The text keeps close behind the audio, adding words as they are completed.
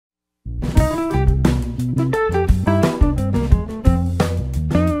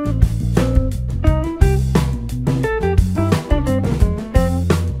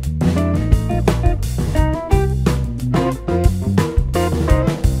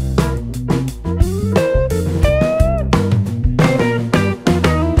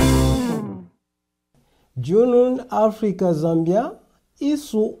Afrika Zambia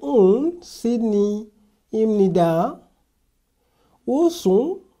isu Sydney입니다.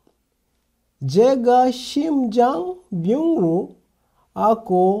 우승 제가 심장병으로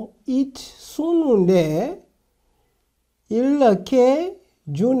앓고 있었는데 이렇게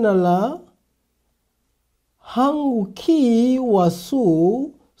주나라 한국에 와서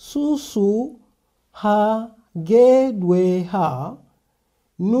수술하게 되어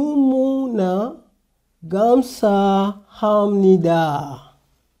너무나 감사합니다.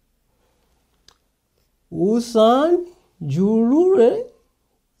 우선 주를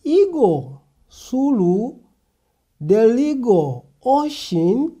이고 수루 데리고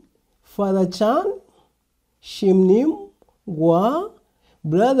오신 파다찬 심님과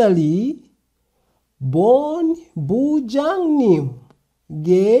브라더리 본 부장님께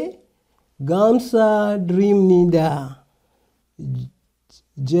감사드립니다.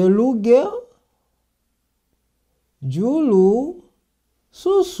 제루게 줄루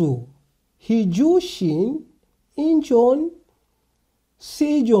수수 해주신 인천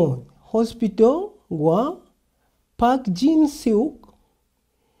세존 호스피털과 박진숙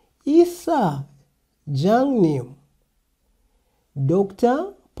이사장님,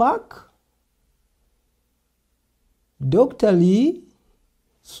 닥터 박, 닥터 리,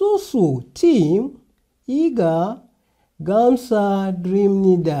 수수 팀 이가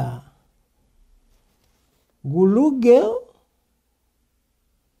감사드립니다. 굴루게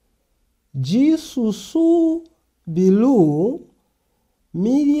지수수 빌루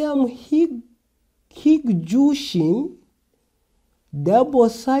미리암 힉주신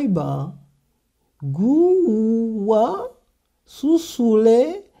다보사이바 구와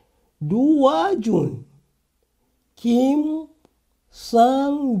수술에 도와준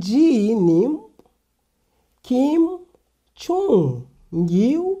김상지님,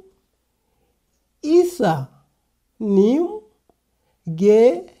 김총규 이사님께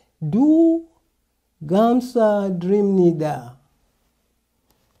감사드립니다.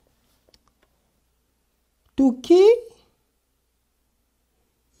 특히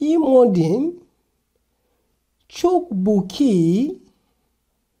이 모든 축복이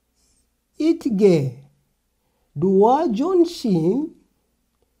있게 도와주신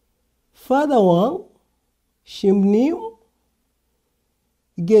파다왕 심님께도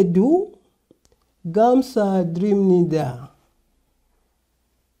감사드립니다.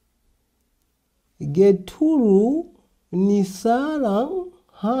 게투루 니사랑하는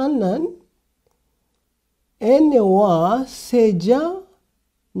에네와 세자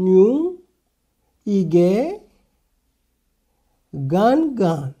뉴 이게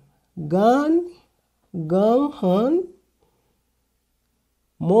ganhan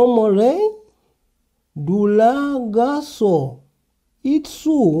momore dulagaso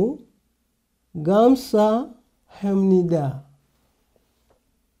itsu 감사합니다.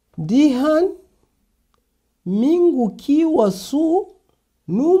 dihan minguki wasu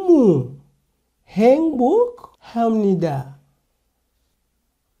numu 행복합니다.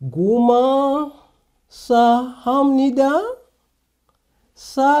 고마사합니다.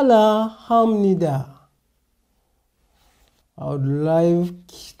 사랑합니다. I would like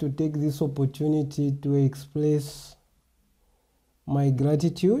to take this opportunity to express my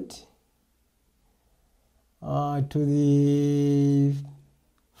gratitude to the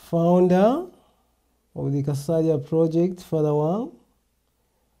founder of the Kasadia project, Father Wang,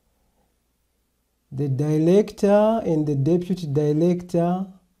 the director and the deputy director,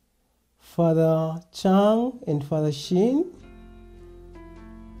 Father Chang and Father Shin,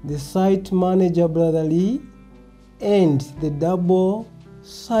 the site manager, Brother Lee, and the double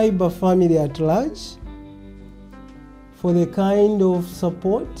cyber family at large for the kind of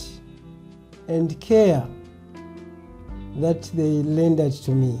support and care that they rendered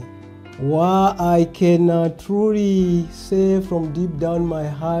to me. While I can truly say from deep down my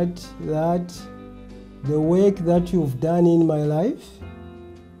heart that the work that you've done in my life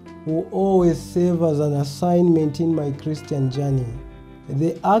will always serve as an assignment in my Christian journey.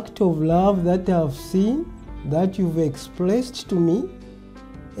 The act of love that I have seen, that you've expressed to me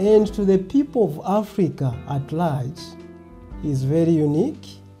and to the people of Africa at large is very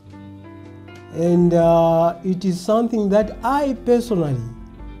unique, and it is something that I personally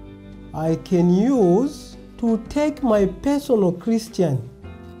can use to take my personal Christian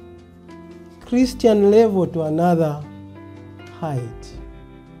level to another height.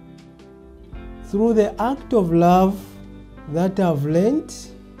 Through the act of love that I've learned,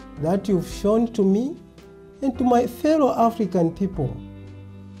 that you've shown to me and to my fellow African people,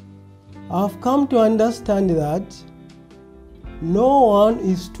 I've come to understand that no one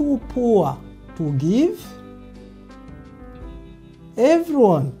is too poor to give,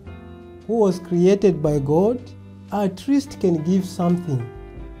 everyone who was created by God at least can give something,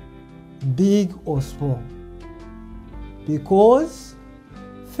 big or small. Because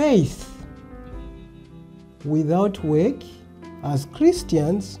faith without work, as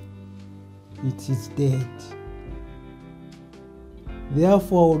Christians, it is dead.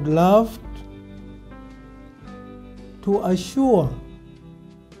 Therefore, I would love to assure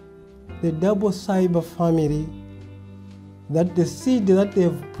the Double Cyber family that the seed that they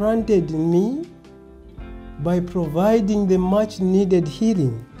have planted in me, by providing the much needed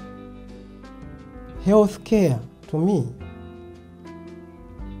healing, health care to me,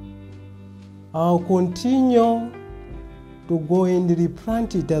 I'll continue to go and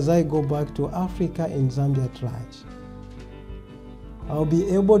replant it as I go back to Africa and Zambia at large. I'll be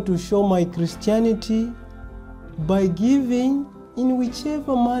able to show my Christianity by giving in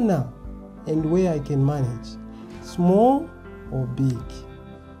whichever manner and way I can manage, small or big.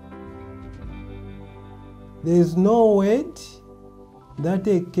 There is no word that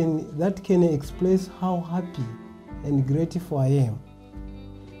can express how happy and grateful I am.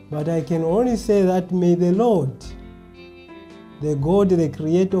 But I can only say that may the Lord, the God, the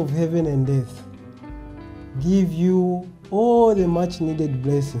creator of heaven and earth, give you all the much needed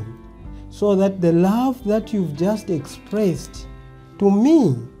blessing, so that the love that you've just expressed to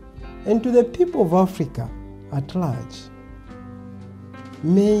me and to the people of Africa at large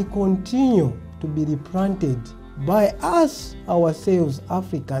may continue to be replanted by us ourselves,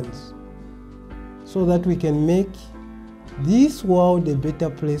 Africans, so that we can make this world a better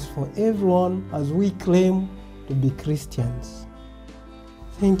place for everyone as we claim to be Christians.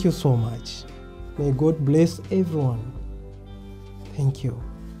 Thank you so much. May God bless everyone. Thank you.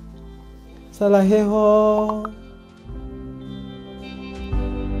 Salaheho.